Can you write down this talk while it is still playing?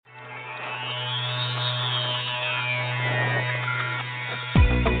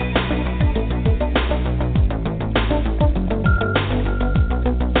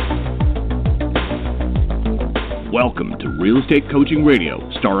Welcome to Real Estate Coaching Radio,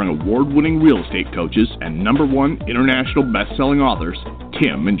 starring award-winning real estate coaches and #1 international best-selling authors,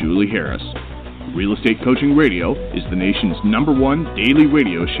 Tim and Julie Harris. Real Estate Coaching Radio is the nation's #1 daily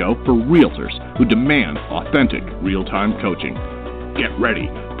radio show for realtors who demand authentic, real-time coaching. Get ready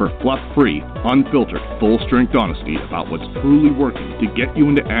for fluff-free, unfiltered, full-strength honesty about what's truly working to get you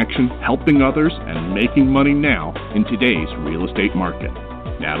into action, helping others, and making money now in today's real estate market.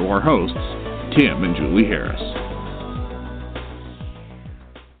 Now to our hosts, Tim and Julie Harris.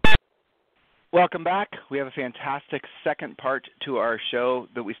 Welcome back. We have a fantastic second part to our show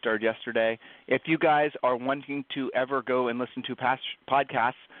that we started yesterday. If you guys are wanting to ever go and listen to past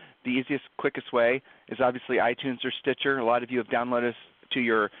podcasts, the easiest, quickest way is obviously iTunes or Stitcher. A lot of you have downloaded us to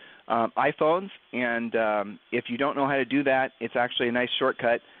your iPhones, and if you don't know how to do that, it's actually a nice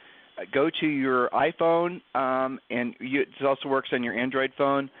shortcut. Go to your iPhone, and it also works on your Android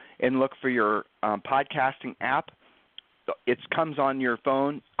phone, and look for your podcasting app. It comes on your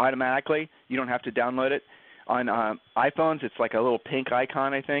phone automatically. You don't have to download it. On iPhones, it's like a little pink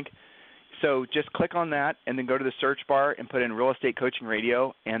icon, I think. So just click on that and then go to the search bar and put in Real Estate Coaching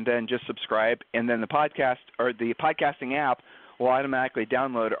Radio and then just subscribe. And then the podcast or the podcasting app will automatically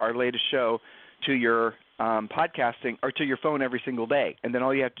download our latest show to your podcasting or to your phone every single day. And then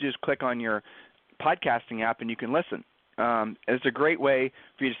all you have to do is click on your podcasting app and you can listen. It's a great way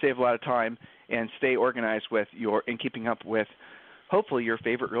for you to save a lot of time and stay organized with and keeping up with, hopefully, your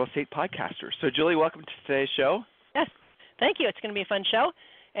favorite real estate podcasters. So, Julie, welcome to today's show. Yes, thank you. It's going to be a fun show.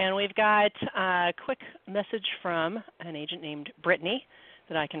 And we've got a quick message from an agent named Brittany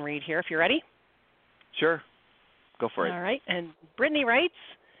that I can read here if you're ready. Sure. Go for it. All right. And Brittany writes,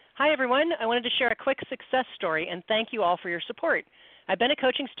 "Hi, everyone. I wanted to share a quick success story and thank you all for your support. I've been a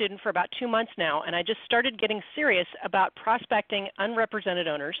coaching student for about 2 months now, and I just started getting serious about prospecting unrepresented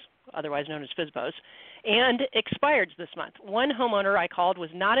owners, otherwise known as FSBOs, and expireds this month. One homeowner I called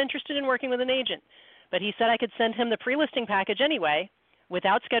was not interested in working with an agent, but he said I could send him the pre-listing package anyway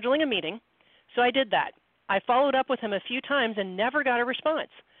without scheduling a meeting, so I did that. I followed up with him a few times and never got a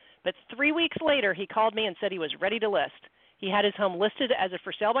response, but 3 weeks later he called me and said he was ready to list. He had his home listed as a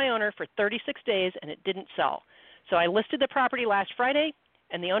for sale by owner for 36 days, and it didn't sell. So I listed the property last Friday,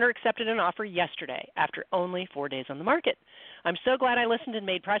 and the owner accepted an offer yesterday after only 4 days on the market. I'm so glad I listened and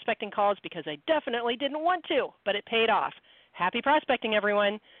made prospecting calls because I definitely didn't want to, but it paid off. Happy prospecting,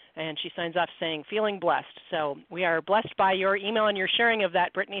 everyone." And she signs off saying, "Feeling blessed." So we are blessed by your email and your sharing of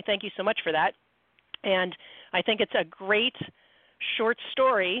that, Brittany. Thank you so much for that. And I think it's a great short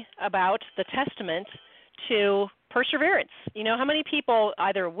story about the testament to perseverance. You know, how many people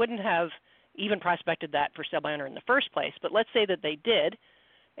either wouldn't have even prospected that for sale by owner in the first place, but let's say that they did,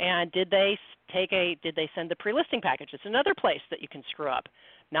 and did they send the pre-listing package? It's another place that you can screw up.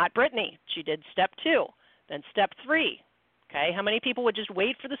 Not Brittany. She did step 2, then step 3. Okay, how many people would just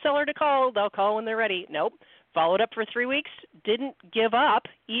wait for the seller to call? They'll call when they're ready. Nope. Followed up for 3 weeks, didn't give up,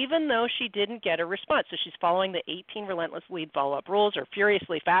 even though she didn't get a response. So she's following the 18 relentless lead follow-up rules, or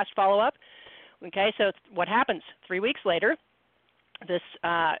furiously fast follow-up. Okay, so what happens? 3 weeks later, this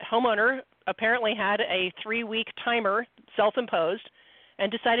homeowner apparently had a 3-week timer self-imposed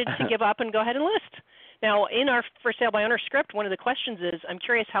and decided to give up and go ahead and list. Now, in our for sale by owner script, one of the questions is, I'm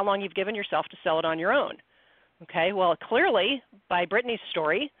curious how long you've given yourself to sell it on your own. Okay, well, clearly, by Brittany's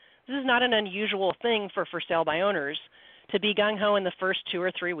story, this is not an unusual thing for sale by owners to be gung-ho in the first 2 or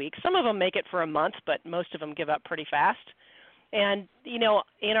 3 weeks. Some of them make it for a month, but most of them give up pretty fast. And, you know,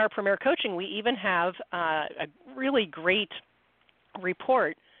 in our Premier Coaching, we even have a really great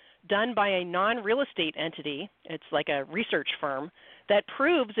report done by a non-real estate entity. It's like a research firm that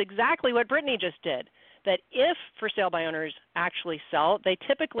proves exactly what Brittany just did, that if for sale by owners actually sell, they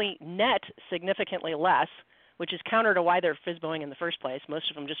typically net significantly less, which is counter to why they're FSBOing in the first place. Most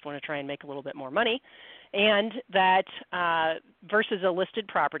of them just want to try and make a little bit more money, and that versus a listed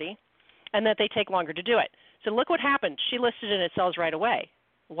property, and that they take longer to do it. So look what happened. She listed and it sells right away.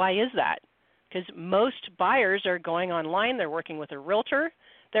 Why is that? Because most buyers are going online. They're working with a realtor.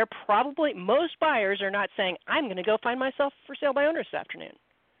 Most buyers are not saying, I'm going to go find myself for sale by owner this afternoon.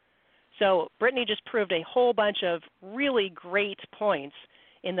 So Brittany just proved a whole bunch of really great points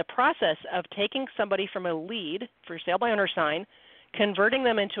in the process of taking somebody from a lead for sale by owner sign, converting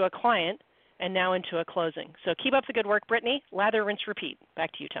them into a client, and now into a closing. So keep up the good work, Brittany. Lather, rinse, repeat.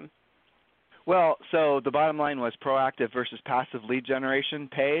 Back to you, Tim. Well, so the bottom line was proactive versus passive lead generation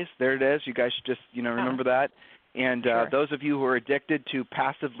pays. There it is. You guys should just, remember that. And Sure. Those of you who are addicted to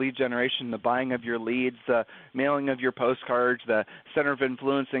passive lead generation, the buying of your leads, the mailing of your postcards, the center of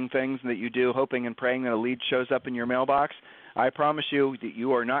influencing things that you do, hoping and praying that a lead shows up in your mailbox, I promise you that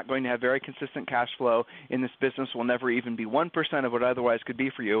you are not going to have very consistent cash flow, and this business will never even be 1% of what otherwise could be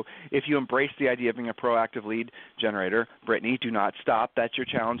for you if you embrace the idea of being a proactive lead generator. Brittany, do not stop. That's your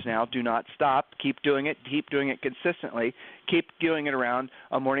challenge now. Do not stop. Keep doing it. Keep doing it consistently. Keep doing it around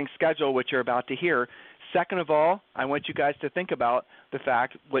a morning schedule, which you're about to hear. Second of all, I want you guys to think about the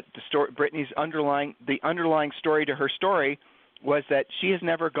fact what the story, Brittany's underlying story to her story was that she has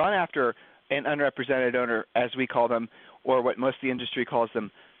never gone after an unrepresented owner, as we call them, or what most of the industry calls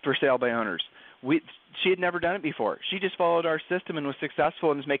them, for sale by owners. She had never done it before. She just followed our system and was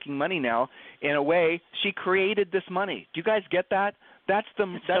successful and is making money now. In a way, she created this money. Do you guys get that? That's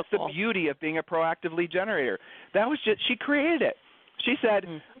the beauty of being a proactive lead generator. That was just, she created it. She said,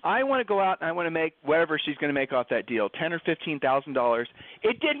 I want to go out and I want to make whatever she's going to make off that deal, $10,000 or $15,000.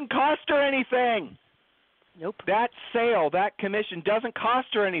 It didn't cost her anything. Nope. That sale, that commission doesn't cost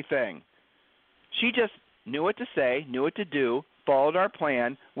her anything. She just knew what to say, knew what to do, followed our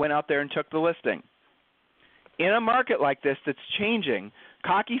plan, went out there and took the listing. In a market like this that's changing,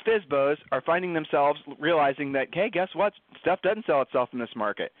 cocky FSBOs are finding themselves realizing that, hey, guess what? Stuff doesn't sell itself in this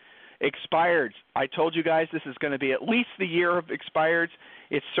market. Expireds. I told you guys this is going to be at least the year of expireds.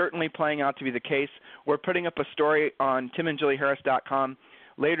 It's certainly playing out to be the case. We're putting up a story on timandjulieharris.com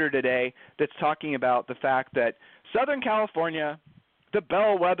later today that's talking about the fact that Southern California, the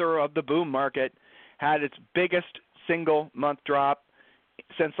bellwether of the boom market, had its biggest single month drop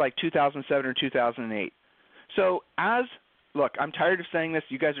since like 2007 or 2008. So look, I'm tired of saying this.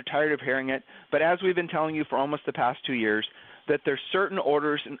 You guys are tired of hearing it. But as we've been telling you for almost the past 2 years, that there's certain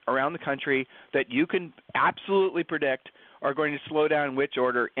orders around the country that you can absolutely predict are going to slow down in which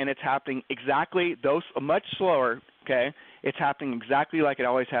order, and it's happening exactly much slower, okay? It's happening exactly like it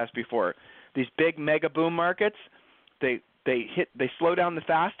always has before. These big mega boom markets, they slow down the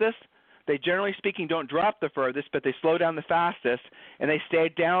fastest. They generally speaking don't drop the furthest, but they slow down the fastest, and they stay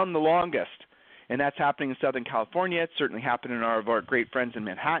down the longest. And that's happening in Southern California. It's certainly happening in our great friends in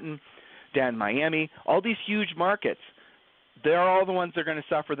Manhattan, down in Miami, all these huge markets. They're all the ones that are going to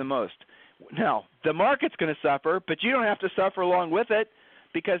suffer the most. Now, the market's going to suffer, but you don't have to suffer along with it,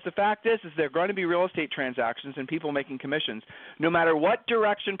 because the fact is there are going to be real estate transactions and people making commissions no matter what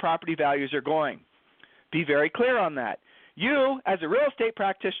direction property values are going. Be very clear on that. You, as a real estate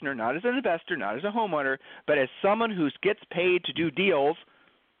practitioner, not as an investor, not as a homeowner, but as someone who gets paid to do deals,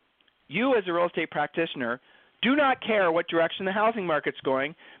 you as a real estate practitioner do not care what direction the housing market's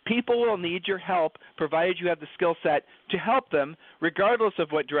going. People will need your help, provided you have the skill set to help them, regardless of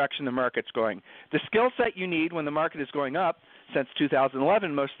what direction the market's going. The skill set you need when the market is going up, since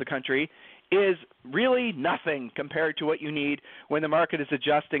 2011 most of the country, is really nothing compared to what you need when the market is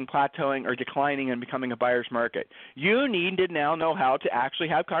adjusting, plateauing, or declining and becoming a buyer's market. You need to now know how to actually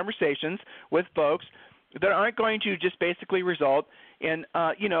have conversations with folks that aren't going to just basically result in,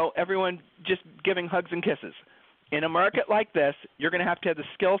 everyone just giving hugs and kisses. In a market like this, you're going to have the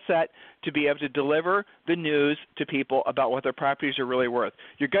skill set to be able to deliver the news to people about what their properties are really worth.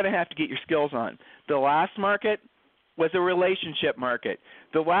 You're going to have to get your skills on. The last market was a relationship market.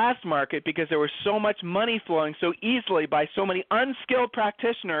 The last market, because there was so much money flowing so easily by so many unskilled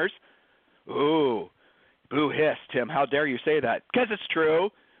practitioners, ooh, boo hiss, Tim, how dare you say that? Because it's true.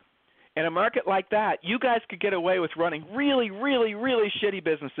 In a market like that, you guys could get away with running really, really, really shitty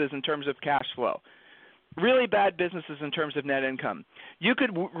businesses in terms of cash flow, really bad businesses in terms of net income. You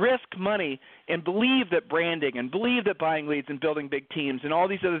could risk money and believe that branding and believe that buying leads and building big teams and all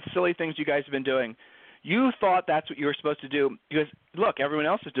these other silly things you guys have been doing. You thought that's what you were supposed to do because, look, everyone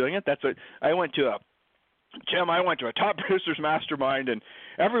else is doing it. That's what I went to a top producers mastermind, and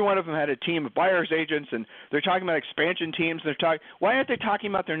every one of them had a team of buyers agents, and they're talking about expansion teams. Why aren't they talking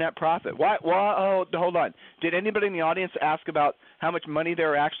about their net profit? Why? Oh, hold on. Did anybody in the audience ask about how much money they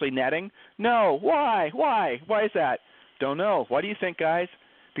were actually netting? No. Why? Why is that? Don't know. Why do you think, guys?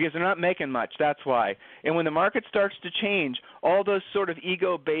 Because they're not making much. That's why. And when the market starts to change, all those sort of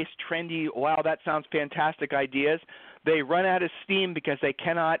ego-based, trendy, wow, that sounds fantastic ideas, they run out of steam because they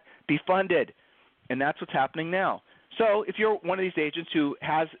cannot be funded. And that's what's happening now. So if you're one of these agents who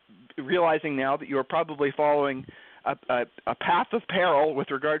has realizing now that you're probably following a path of peril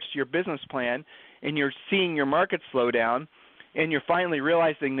with regards to your business plan, and you're seeing your market slow down, and you're finally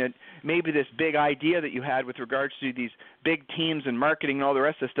realizing that maybe this big idea that you had with regards to these big teams and marketing and all the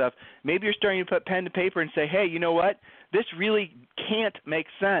rest of the stuff, maybe you're starting to put pen to paper and say, hey, you know what? This really can't make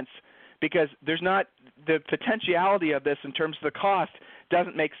sense because there's not the potentiality of this in terms of the cost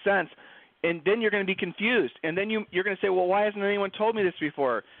doesn't make sense. And then you're going to be confused. And then you're going to say, well, why hasn't anyone told me this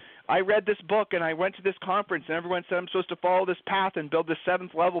before? I read this book and I went to this conference and everyone said I'm supposed to follow this path and build this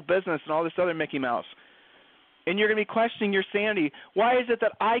 7th level business and all this other Mickey Mouse. And you're going to be questioning your sanity. Why is it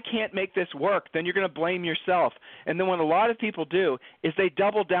that I can't make this work? Then you're going to blame yourself. And then what a lot of people do is they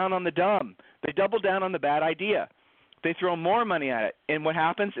double down on the dumb. They double down on the bad idea. They throw more money at it. And what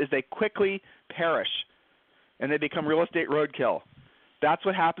happens is they quickly perish, and they become real estate roadkill. That's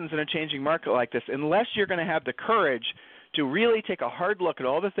what happens in a changing market like this. Unless you're going to have the courage to really take a hard look at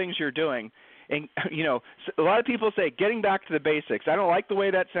all the things you're doing. And, you know, a lot of people say getting back to the basics. I don't like the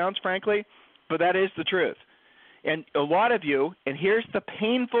way that sounds, frankly, but that is the truth. And a lot of you, and here's the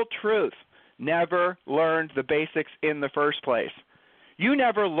painful truth, never learned the basics in the first place. You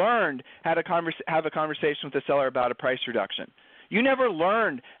never learned how to have a conversation with the seller about a price reduction. You never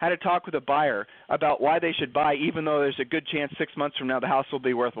learned how to talk with a buyer about why they should buy, even though there's a good chance 6 months from now the house will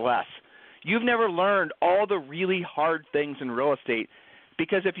be worth less. You've never learned all the really hard things in real estate,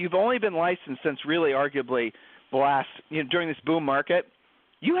 because if you've only been licensed since really arguably the last, during this boom market,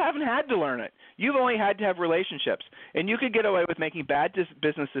 you haven't had to learn it. You've only had to have relationships. And you could get away with making bad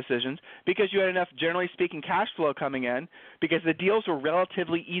business decisions because you had enough, generally speaking, cash flow coming in because the deals were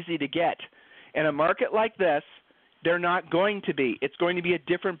relatively easy to get. In a market like this, they're not going to be. It's going to be a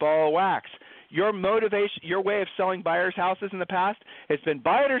different ball of wax. Your motivation, your way of selling buyers' houses in the past has been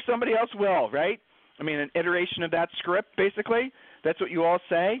buy it or somebody else will, right? I mean, an iteration of that script, basically. That's what you all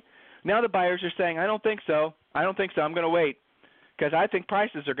say. Now the buyers are saying, I don't think so. I'm going to wait because I think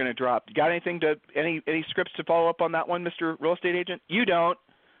prices are going to drop. You got any scripts to follow up on that one, Mr. Real Estate Agent? You don't.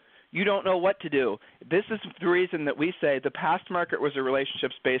 You don't know what to do. This is the reason that we say the past market was a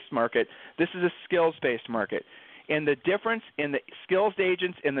relationships-based market. This is a skills-based market. And the difference in the skilled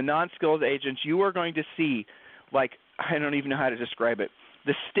agents and the non-skilled agents, you are going to see, like, I don't even know how to describe it,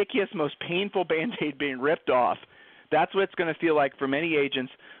 the stickiest, most painful Band-Aid being ripped off. That's what it's going to feel like for many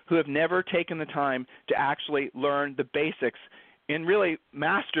agents who have never taken the time to actually learn the basics and really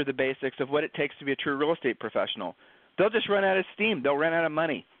master the basics of what it takes to be a true real estate professional. They'll just run out of steam. They'll run out of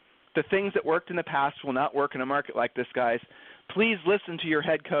money. The things that worked in the past will not work in a market like this, guys. Please listen to your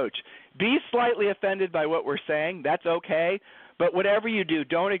head coach. Be slightly offended by what we're saying. That's okay. But whatever you do,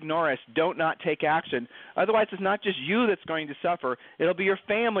 don't ignore us. Don't not take action. Otherwise, it's not just you that's going to suffer. It'll be your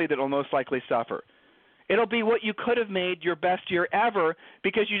family that will most likely suffer. It'll be what you could have made your best year ever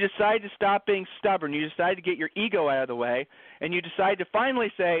because you decided to stop being stubborn. You decided to get your ego out of the way, and you decide to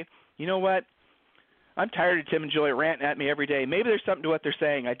finally say, you know what? I'm tired of Tim and Julie ranting at me every day. Maybe there's something to what they're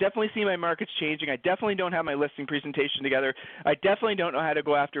saying. I definitely see my markets changing. I definitely don't have my listing presentation together. I definitely don't know how to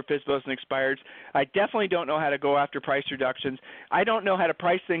go after FSBOs and expireds. I definitely don't know how to go after price reductions. I don't know how to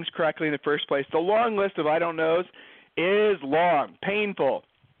price things correctly in the first place. The long list of I don't knows is long, painful.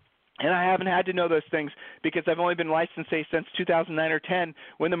 And I haven't had to know those things because I've only been licensed, say, since 2009 or 10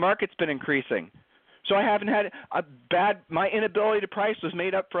 when the market's been increasing. So I haven't had my inability to price was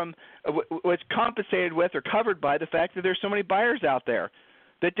made up from, was compensated with or covered by the fact that there's so many buyers out there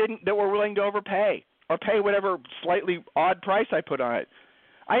that were willing to overpay or pay whatever slightly odd price I put on it.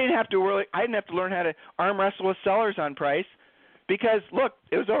 I didn't have to learn how to arm wrestle with sellers on price because, look,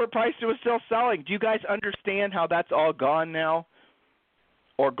 it was overpriced, it was still selling. Do you guys understand how that's all gone now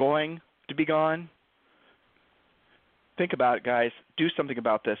or going to be gone? Think about it, guys. Do something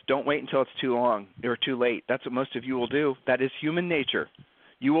about this. Don't wait until it's too long or too late. That's what most of you will do. That is human nature.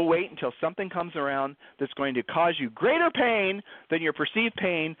 You will wait until something comes around that's going to cause you greater pain than your perceived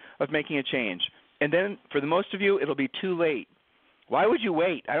pain of making a change. And then for the most of you, it'll be too late. Why would you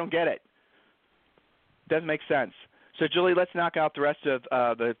wait? I don't get it. Doesn't make sense. So, Julie, let's knock out the rest of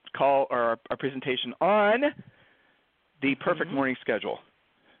the call or our presentation on the perfect morning schedule.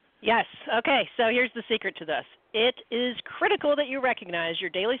 Yes. Okay, so here's the secret to this. It is critical that you recognize your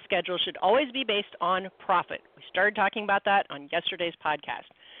daily schedule should always be based on profit. We started talking about that on yesterday's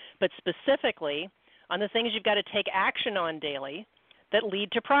podcast, but specifically on the things you've got to take action on daily that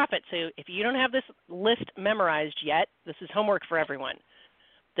lead to profit. So if you don't have this list memorized yet, this is homework for everyone.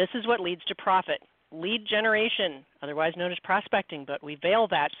 This is what leads to profit. Lead generation, otherwise known as prospecting, but we veil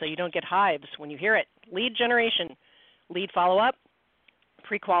that so you don't get hives when you hear it. Lead generation, lead follow-up,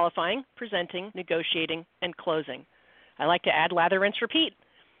 pre-qualifying, presenting, negotiating, and closing. I like to add lather, rinse, repeat.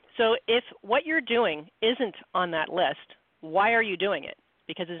 So if what you're doing isn't on that list, why are you doing it?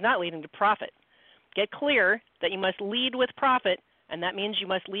 Because it's not leading to profit. Get clear that you must lead with profit, and that means you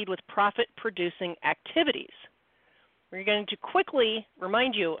must lead with profit-producing activities. We're going to quickly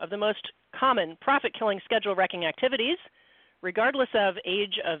remind you of the most common profit-killing schedule-wrecking activities, regardless of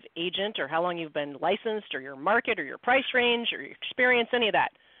age of agent or how long you've been licensed or your market or your price range or your experience, any of that.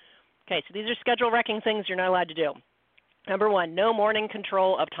 Okay, so these are schedule-wrecking things you're not allowed to do. Number one, no morning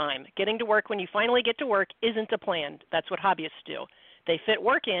control of time. Getting to work when you finally get to work isn't a plan. That's what hobbyists do. They fit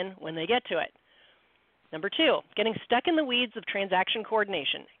work in when they get to it. Number 2, getting stuck in the weeds of transaction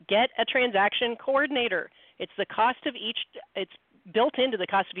coordination. Get a transaction coordinator. It's built into the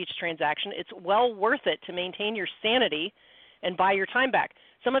cost of each transaction. It's well worth it to maintain your sanity and buy your time back.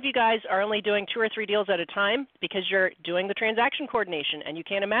 Some of you guys are only doing 2 or 3 deals at a time because you're doing the transaction coordination, and you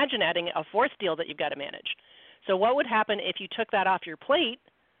can't imagine adding a 4th deal that you've got to manage. So what would happen if you took that off your plate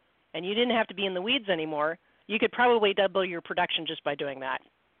and you didn't have to be in the weeds anymore? You could probably double your production just by doing that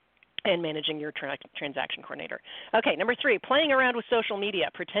and managing your transaction coordinator. Okay, number 3, playing around with social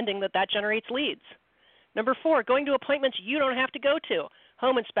media, pretending that generates leads. Number 4, going to appointments you don't have to go to.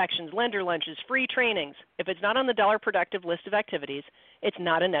 Home inspections, lender lunches, free trainings. If it's not on the dollar productive list of activities, it's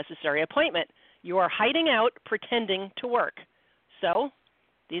not a necessary appointment. You are hiding out, pretending to work. So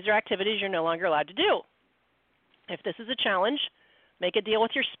these are activities you're no longer allowed to do. If this is a challenge, make a deal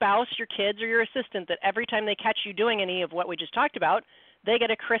with your spouse, your kids, or your assistant that every time they catch you doing any of what we just talked about, they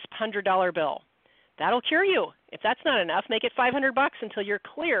get a crisp $100 bill. That'll cure you. If that's not enough, make it $500 until you're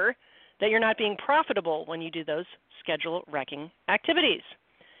clear that you're not being profitable when you do those schedule wrecking activities.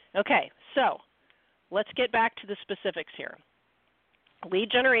 Okay, so let's get back to the specifics here. Lead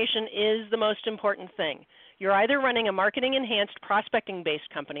generation is the most important thing. You're either running a marketing-enhanced prospecting-based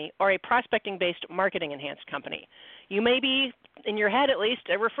company or a prospecting-based marketing-enhanced company. You may be, in your head at least,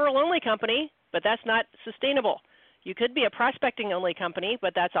 a referral-only company, but that's not sustainable. You could be a prospecting-only company,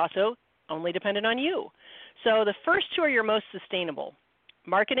 but that's also only dependent on you. So the first 2 are your most sustainable.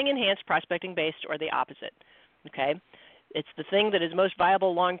 Marketing-enhanced, prospecting-based, or the opposite. Okay? It's the thing that is most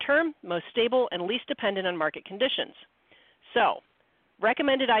viable long-term, most stable, and least dependent on market conditions. So,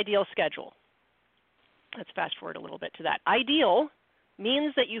 recommended ideal schedule. Let's fast forward a little bit to that. Ideal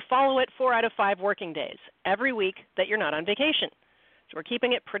means that you follow it 4 out of 5 working days every week that you're not on vacation. So we're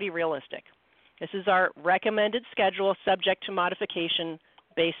keeping it pretty realistic. This is our recommended schedule subject to modification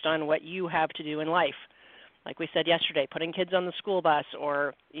based on what you have to do in life. Like we said yesterday, putting kids on the school bus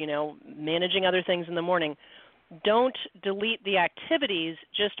or, managing other things in the morning. Don't delete the activities,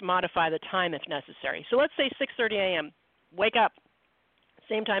 just modify the time if necessary. So let's say 6:30 a.m. Wake up,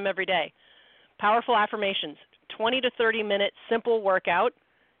 same time every day. Powerful affirmations, 20 to 30-minute simple workout,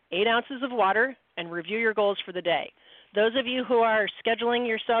 8 ounces of water, and review your goals for the day. Those of you who are scheduling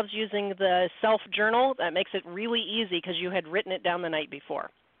yourselves using the self-journal, that makes it really easy because you had written it down the night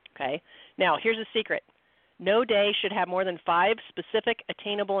before. Okay. Now, here's a secret. No day should have more than 5 specific,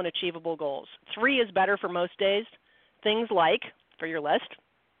 attainable, and achievable goals. 3 is better for most days. Things like, for your list,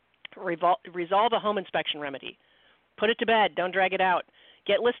 resolve a home inspection remedy. Put it to bed. Don't drag it out.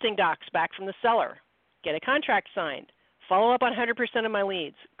 Get listing docs back from the seller. Get a contract signed. Follow up on 100% of my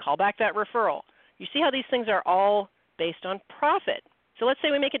leads. Call back that referral. You see how these things are all based on profit. So let's say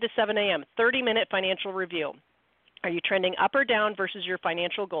we make it to 7 a.m., 30-minute financial review. Are you trending up or down versus your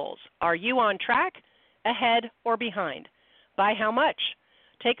financial goals? Are you on track, ahead, or behind? By how much?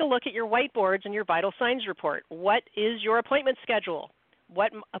 Take a look at your whiteboards and your vital signs report. What is your appointment schedule?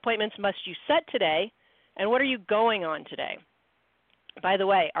 What appointments must you set today, and what are you going on today? By the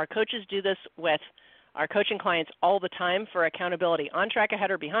way, our coaches do this with our coaching clients all the time for accountability, on track,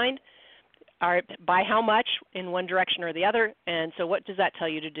 ahead, or behind, by how much in one direction or the other, and so what does that tell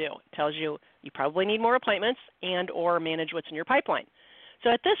you to do? It tells you you probably need more appointments and or manage what's in your pipeline.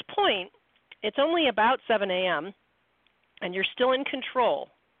 So at this point, it's only about 7 a.m., and you're still in control,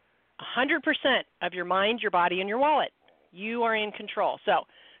 100% of your mind, your body, and your wallet. You are in control. So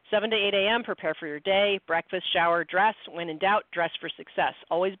 7 to 8 a.m., prepare for your day, breakfast, shower, dress. When in doubt, dress for success.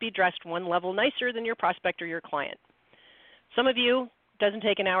 Always be dressed one level nicer than your prospect or your client. Some of you, it doesn't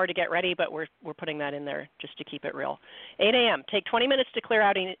take an hour to get ready, but we're putting that in there just to keep it real. 8 a.m., take 20 minutes to clear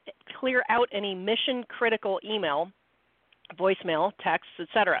out any mission-critical email, voicemail, texts,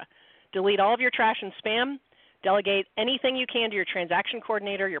 etc. Delete all of your trash and spam. Delegate anything you can to your transaction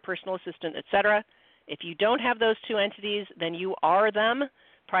coordinator, your personal assistant, etc. If you don't have those 2 entities, then you are them.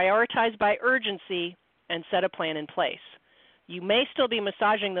 Prioritize by urgency and set a plan in place. You may still be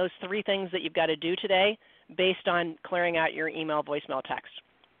massaging those 3 things that you've got to do today based on clearing out your email, voicemail, text.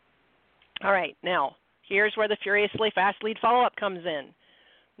 All right, now, here's where the furiously fast lead follow-up comes in.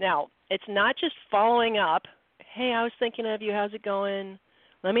 Now, it's not just following up, hey, I was thinking of you, how's it going?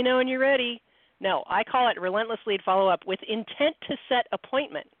 Let me know when you're ready. No, I call it relentless lead follow-up with intent to set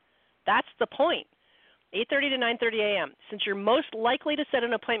appointment. That's the point. 8:30 to 9:30 a.m. Since you're most likely to set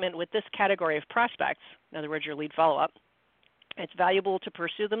an appointment with this category of prospects, in other words, your lead follow-up, it's valuable to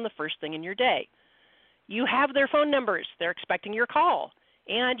pursue them the first thing in your day. You have their phone numbers. They're expecting your call,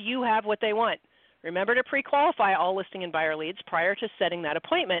 and you have what they want. Remember to pre-qualify all listing and buyer leads prior to setting that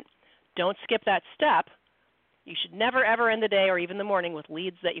appointment. Don't skip that step. You should never, ever end the day or even the morning with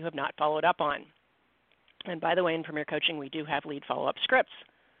leads that you have not followed up on. And by the way, in Premier Coaching, we do have lead follow-up scripts.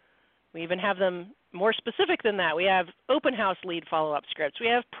 We even have them more specific than that. We have open house lead follow-up scripts. We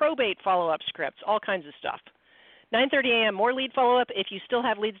have probate follow-up scripts, all kinds of stuff. 9:30 a.m., more lead follow-up if you still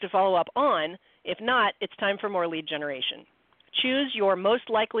have leads to follow up on. If not, it's time for more lead generation. Choose your most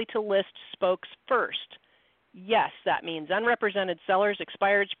likely to list spokes first. Yes, that means unrepresented sellers,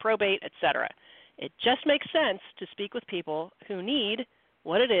 expireds, probate, etc. It just makes sense to speak with people who need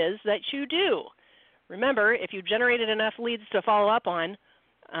what it is that you do. Remember, if you generated enough leads to follow up on,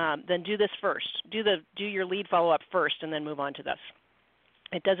 then do this first. Do your lead follow-up first and then move on to this.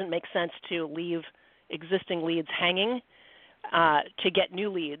 It doesn't make sense to leave existing leads hanging to get new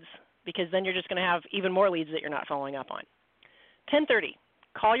leads, because then you're just going to have even more leads that you're not following up on. 10:30,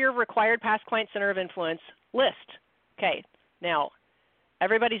 call your required past client center of influence list. Okay, now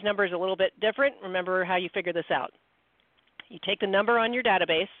everybody's number is a little bit different. Remember how you figure this out. You take the number on your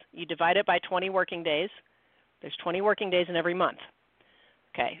database, you divide it by 20 working days. There's 20 working days in every month.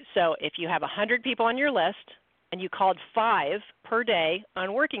 Okay, so if you have 100 people on your list and you called 5 per day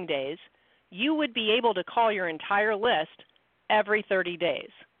on working days, you would be able to call your entire list every 30 days.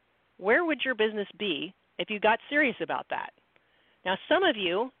 Where would your business be if you got serious about that? Now, some of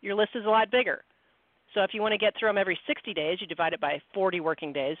you, your list is a lot bigger. So if you want to get through them every 60 days, you divide it by 40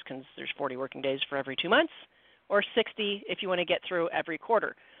 working days, because there's 40 working days for every 2 months, or 60 if you want to get through every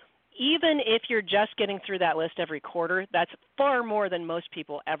quarter. Even if you're just getting through that list every quarter, that's far more than most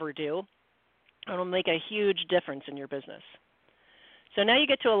people ever do. It'll make a huge difference in your business. So now you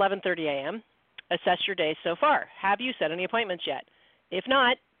get to 11:30 a.m. Assess your day so far. Have you set any appointments yet? If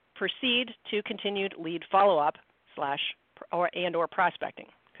not, proceed to continued lead follow-up or prospecting.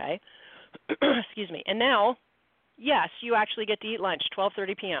 Okay? Excuse me. And now, yes, you actually get to eat lunch,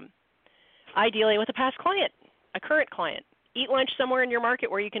 12:30 p.m. Ideally with a past client, a current client. Eat lunch somewhere in your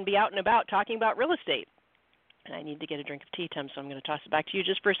market where you can be out and about talking about real estate. And I need to get a drink of tea, Tim, so I'm going to toss it back to you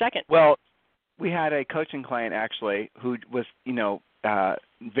just for a second. Well, we had a coaching client actually who was,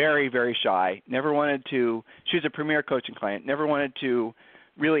 very, very shy. Never wanted to. She was a Premier Coaching client. Never wanted to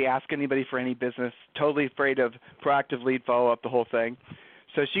really ask anybody for any business. Totally afraid of proactive lead follow-up, the whole thing.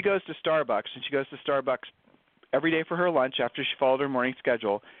 So she goes to Starbucks, and she goes to Starbucks every day for her lunch after she followed her morning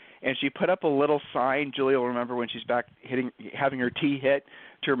schedule. And she put up a little sign. Julia will remember when she's back having her tea hit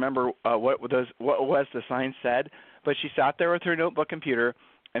to remember what was the sign said. But she sat there with her notebook computer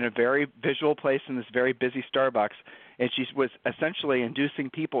in a very visual place in this very busy Starbucks, and she was essentially inducing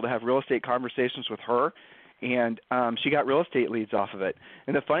people to have real estate conversations with her, and she got real estate leads off of it.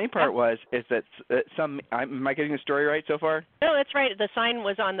 And the funny part is that am I getting the story right so far? No, that's right. The sign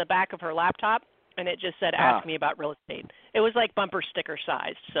was on the back of her laptop, and it just said, ask me about real estate. It was like bumper sticker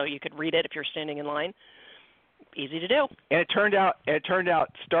sized, so you could read it if you're standing in line. Easy to do. And it turned out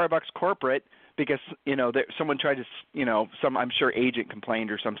Starbucks corporate, because, someone tried to, some, I'm sure, agent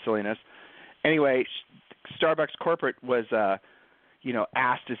complained or some silliness. Anyway, Starbucks corporate was,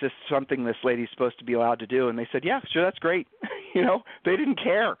 asked, is this something this lady's supposed to be allowed to do? And they said, yeah, sure, that's great. They didn't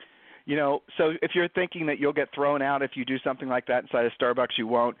care. So if you're thinking that you'll get thrown out if you do something like that inside of Starbucks, you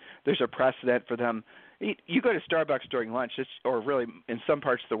won't. There's a precedent for them. You go to Starbucks during lunch, or really in some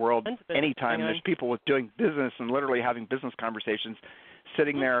parts of the world, anytime there's people doing business and literally having business conversations,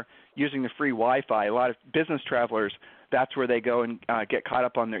 sitting there using the free Wi-Fi. A lot of business travelers, that's where they go and get caught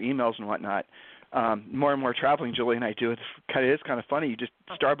up on their emails and whatnot. More and more traveling Julie and I do. It is kind of funny.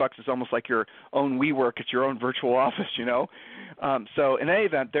 Starbucks is almost like your own WeWork. It's your own virtual office, So in any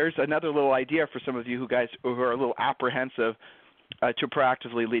event, there's another little idea for some of you who are a little apprehensive to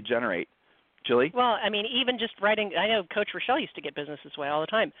proactively lead generate. Julie? Well, even just writing, I know Coach Rochelle used to get business this way all the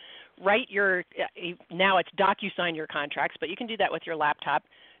time. Write now it's DocuSign your contracts, but you can do that with your laptop.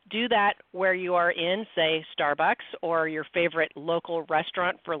 Do that where you are in, say, Starbucks or your favorite local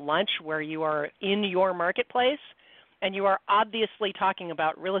restaurant for lunch where you are in your marketplace and you are obviously talking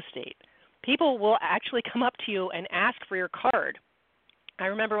about real estate. People will actually come up to you and ask for your card. I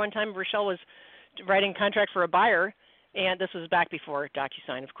remember one time Rochelle was writing a contract for a buyer, and this was back before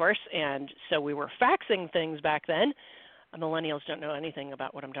DocuSign, of course, and so we were faxing things back then. Millennials don't know anything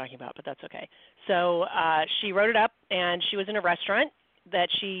about what I'm talking about, but that's okay. So she wrote it up, and she was in a restaurant that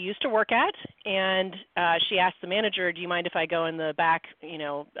she used to work at, and she asked the manager, do you mind if I go in the back,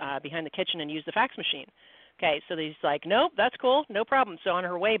 behind the kitchen and use the fax machine? Okay, so he's like, nope, that's cool, no problem. So on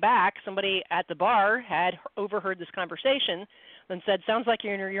her way back, somebody at the bar had overheard this conversation and said, sounds like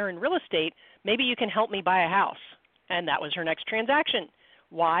you're in real estate. Maybe you can help me buy a house. And that was her next transaction.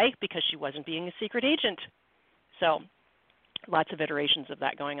 Why? Because she wasn't being a secret agent. So lots of iterations of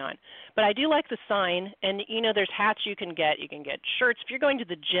that going on. But I do like the sign, and there's hats you can get. You can get shirts. If you're going to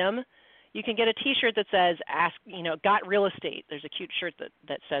the gym, You can get a T-shirt that says got real estate. There's a cute shirt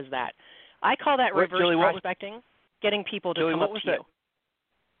that says that. I call that reverse prospecting, getting people to come up to you.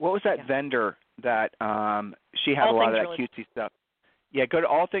 What was that vendor that she had a lot of that cutesy stuff? Yeah, go to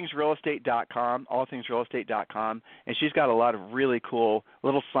allthingsrealestate.com, allthingsrealestate.com, and she's got a lot of really cool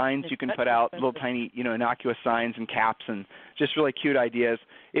little signs you can put out, little tiny, innocuous signs and caps and just really cute ideas.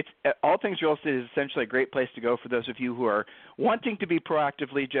 It's All Things Real Estate is essentially a great place to go for those of you who are wanting to be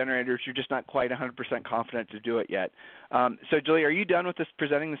proactive lead generators. You're just not quite 100% confident to do it yet. So, Julie, are you done with this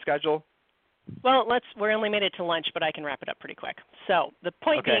presenting the schedule? Well, we only made it to lunch, but I can wrap it up pretty quick. So the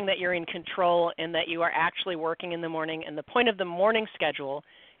point being that you're in control and that you are actually working in the morning, and the point of the morning schedule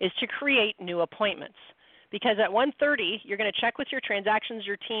is to create new appointments. Because at 1:30, you're going to check with your transactions,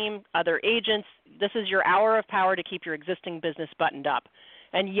 your team, other agents. This is your hour of power to keep your existing business buttoned up.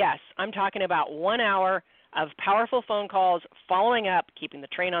 And yes, I'm talking about 1 hour of powerful phone calls, following up, keeping the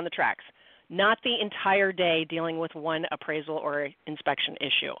train on the tracks, not the entire day dealing with one appraisal or inspection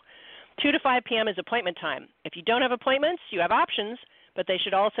issue. 2 to 5 p.m. is appointment time. If you don't have appointments, you have options, but they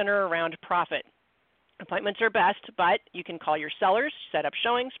should all center around profit. Appointments are best, but you can call your sellers, set up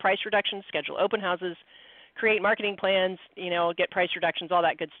showings, price reductions, schedule open houses, create marketing plans, get price reductions, all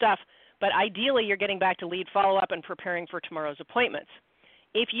that good stuff. But ideally, you're getting back to lead follow-up and preparing for tomorrow's appointments.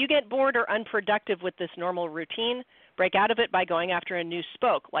 If you get bored or unproductive with this normal routine, break out of it by going after a new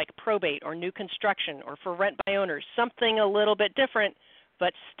spoke, like probate or new construction or for rent by owners, something a little bit different,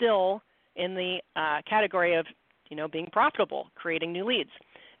 but still in the category of, being profitable, creating new leads.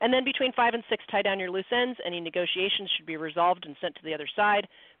 And then between 5 and 6, tie down your loose ends. Any negotiations should be resolved and sent to the other side.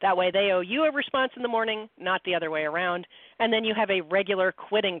 That way they owe you a response in the morning, not the other way around. And then you have a regular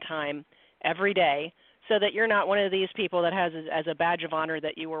quitting time every day so that you're not one of these people that has as a badge of honor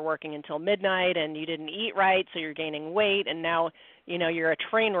that you were working until midnight and you didn't eat right, so you're gaining weight, and now, you're a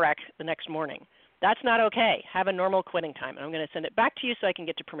train wreck the next morning. That's not okay. Have a normal quitting time. And I'm going to send it back to you so I can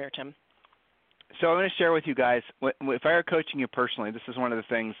get to Premier, Tim. So I'm going to share with you guys, if I were coaching you personally, this is one of the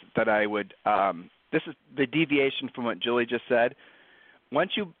things that I would this is the deviation from what Julie just said.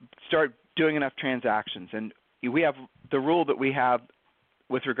 Once you start doing enough transactions, and we have the rule that we have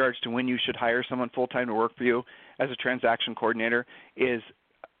with regards to when you should hire someone full-time to work for you as a transaction coordinator is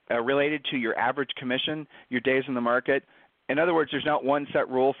related to your average commission, your days in the market. In other words, there's not one set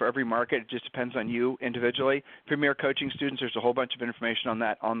rule for every market. It just depends on you individually. Premier Coaching students, there's a whole bunch of information on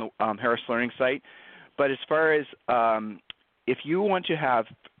that on the Harris Learning site. But as far as if you want to have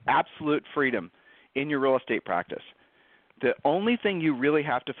absolute freedom in your real estate practice, the only thing you really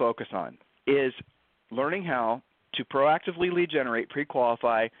have to focus on is learning how to proactively lead generate,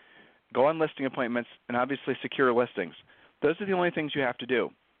 pre-qualify, go on listing appointments, and obviously secure listings. Those are the only things you have to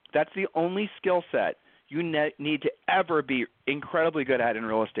do. That's the only skill set you need to ever be incredibly good at in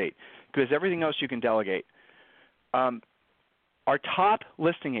real estate, because everything else you can delegate. Our top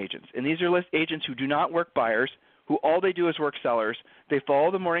listing agents, and these are agents who do not work buyers, who all they do is work sellers. They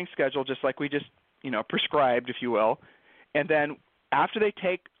follow the morning schedule just like we just prescribed, if you will, and then after they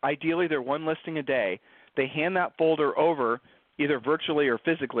take ideally their one listing a day, they hand that folder over either virtually or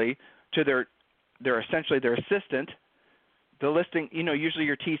physically to their essentially their assistant. The listing, usually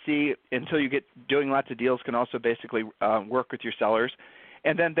your TC, until you get doing lots of deals, can also basically work with your sellers.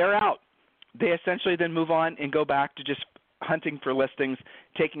 And then they're out. They essentially then move on and go back to just hunting for listings,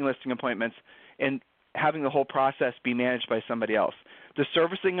 taking listing appointments, and having the whole process be managed by somebody else. The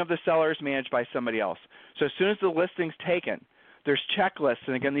servicing of the seller is managed by somebody else. So as soon as the listing's taken, there's checklists,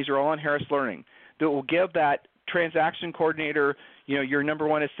 and again, these are all on Harris Learning, that will give that transaction coordinator, your number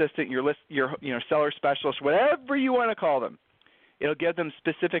one assistant, your seller specialist, whatever you want to call them. It'll give them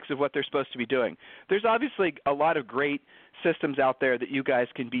specifics of what they're supposed to be doing. There's obviously a lot of great systems out there that you guys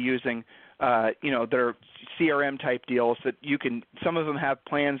can be using, that are CRM-type deals that you can – some of them have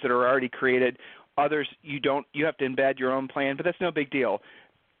plans that are already created. Others you don't – you have to embed your own plan, but that's no big deal.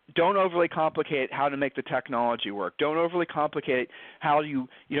 Don't overly complicate how to make the technology work. Don't overly complicate how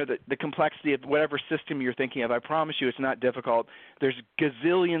the complexity of whatever system you're thinking of. I promise you it's not difficult. There's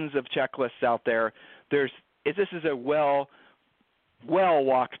gazillions of checklists out there. This is a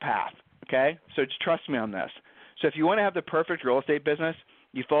well-walked path, okay? So just trust me on this. So if you want to have the perfect real estate business,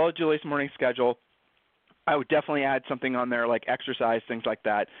 you follow Julie's morning schedule. I would definitely add something on there like exercise, things like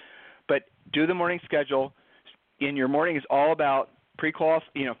that. But do the morning schedule. And your morning is all about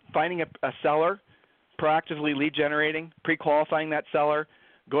finding a seller, proactively lead generating, pre-qualifying that seller,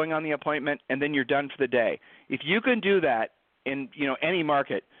 going on the appointment, and then you're done for the day. If you can do that in any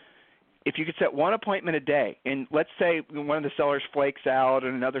market, if you could set one appointment a day, and let's say one of the sellers flakes out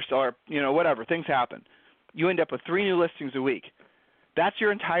and another seller, whatever, things happen. You end up with 3 new listings a week. That's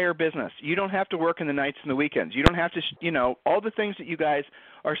your entire business. You don't have to work in the nights and the weekends. You don't have to, all the things that you guys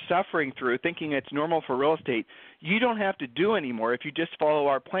are suffering through thinking it's normal for real estate, you don't have to do anymore if you just follow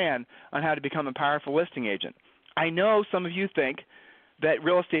our plan on how to become a powerful listing agent. I know some of you think that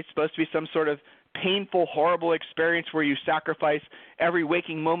real estate is supposed to be some sort of painful, horrible experience where you sacrifice every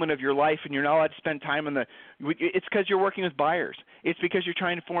waking moment of your life and you're not allowed to spend time on it's because you're working with buyers. It's because you're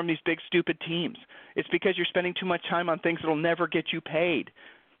trying to form these big, stupid teams. It's because you're spending too much time on things that will never get you paid,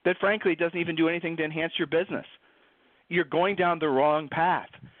 that frankly doesn't even do anything to enhance your business. You're going down the wrong path.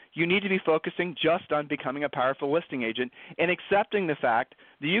 You need to be focusing just on becoming a powerful listing agent and accepting the fact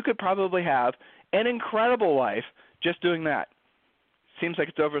that you could probably have an incredible life just doing that. Seems like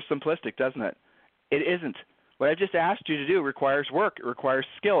it's oversimplistic, doesn't it? It isn't. What I just asked you to do requires work. It requires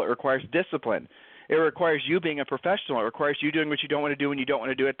skill. It requires discipline. It requires you being a professional. It requires you doing what you don't want to do when you don't want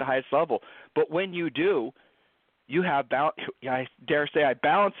to do it at the highest level. But when you do, you have, I dare say,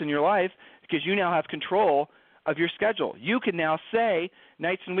 balance in your life because you now have control of your schedule. You can now say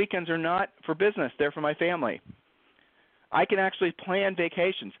nights and weekends are not for business. They're for my family. I can actually plan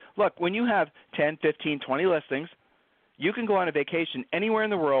vacations. Look, when you have 10, 15, 20 listings, you can go on a vacation anywhere in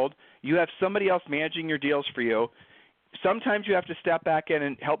the world. You have somebody else managing your deals for you. Sometimes you have to step back in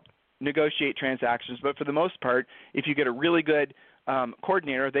and help negotiate transactions, but for the most part, if you get a really good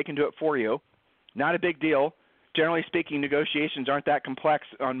coordinator, they can do it for you. Not a big deal. Generally speaking, negotiations aren't that complex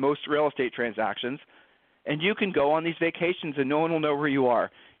on most real estate transactions. And you can go on these vacations and no one will know where you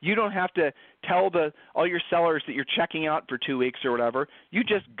are. You don't have to tell all your sellers that you're checking out for 2 weeks or whatever. You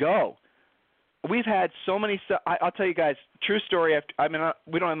just go. We've had so many – I'll tell you guys, true story.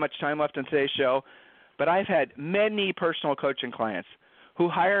 We don't have much time left on today's show, but I've had many personal coaching clients who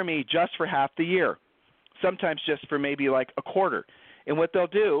hire me just for half the year, sometimes just for maybe like a quarter. And what they'll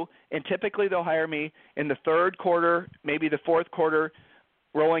do, and typically they'll hire me in the third quarter, maybe the fourth quarter,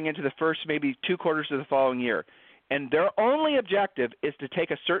 rolling into the first maybe 2 quarters of the following year. And their only objective is to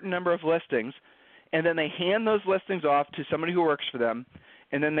take a certain number of listings, and then they hand those listings off to somebody who works for them,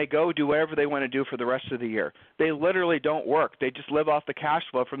 and then they go do whatever they want to do for the rest of the year. They literally don't work. They just live off the cash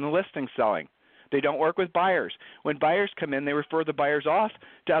flow from the listing selling. They don't work with buyers. When buyers come in, they refer the buyers off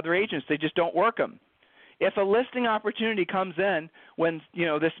to other agents. They just don't work them. If a listing opportunity comes in when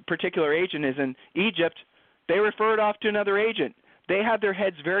this particular agent is in Egypt, they refer it off to another agent. They have their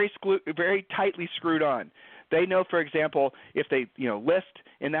heads very tightly screwed on. They know, for example, if they list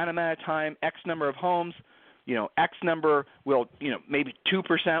in that amount of time X number of homes, X number will, maybe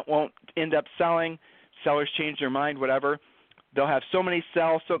 2% won't end up selling. Sellers change their mind, whatever. They'll have so many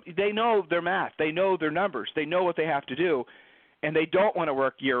sell. So they know their math. They know their numbers. They know what they have to do. And they don't want to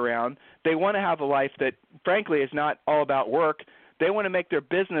work year-round. They want to have a life that, frankly, is not all about work. They want to make their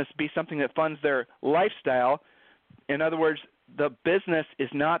business be something that funds their lifestyle. In other words, the business is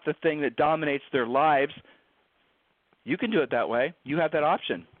not the thing that dominates their lives. You can do it that way. You have that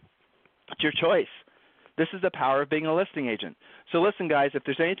option. It's your choice. This is the power of being a listing agent. So listen, guys, if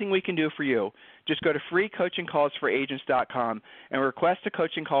there's anything we can do for you, just go to freecoachingcallsforagents.com and request a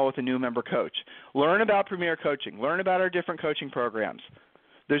coaching call with a new member coach. Learn about Premier Coaching. Learn about our different coaching programs.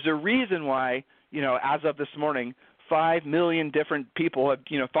 There's a reason why, as of this morning, 5 million different people have,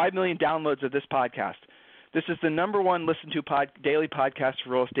 5 million downloads of this podcast. This is the number one listened to daily podcast for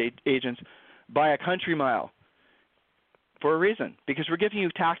real estate agents by a country mile. For a reason, because we're giving you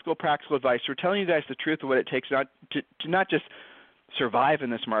tactical, practical advice. We're telling you guys the truth of what it takes to not just survive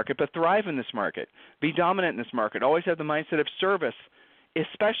in this market, but thrive in this market, be dominant in this market, always have the mindset of service,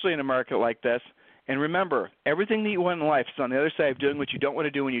 especially in a market like this. And remember, everything that you want in life is on the other side of doing what you don't want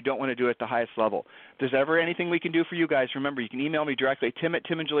to do when you don't want to do it at the highest level. If there's ever anything we can do for you guys, remember, you can email me directly,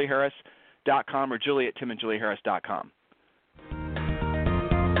 tim@timandjulieharris.com or julie@timandjulieharris.com.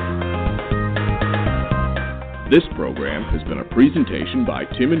 This program has been a presentation by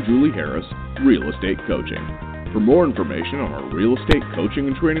Tim and Julie Harris, Real Estate Coaching. For more information on our real estate coaching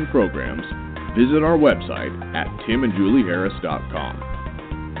and training programs, visit our website at timandjulieharris.com.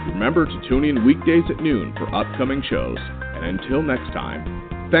 Remember to tune in weekdays at noon for upcoming shows, and until next time,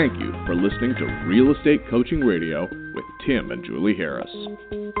 thank you for listening to Real Estate Coaching Radio with Tim and Julie Harris.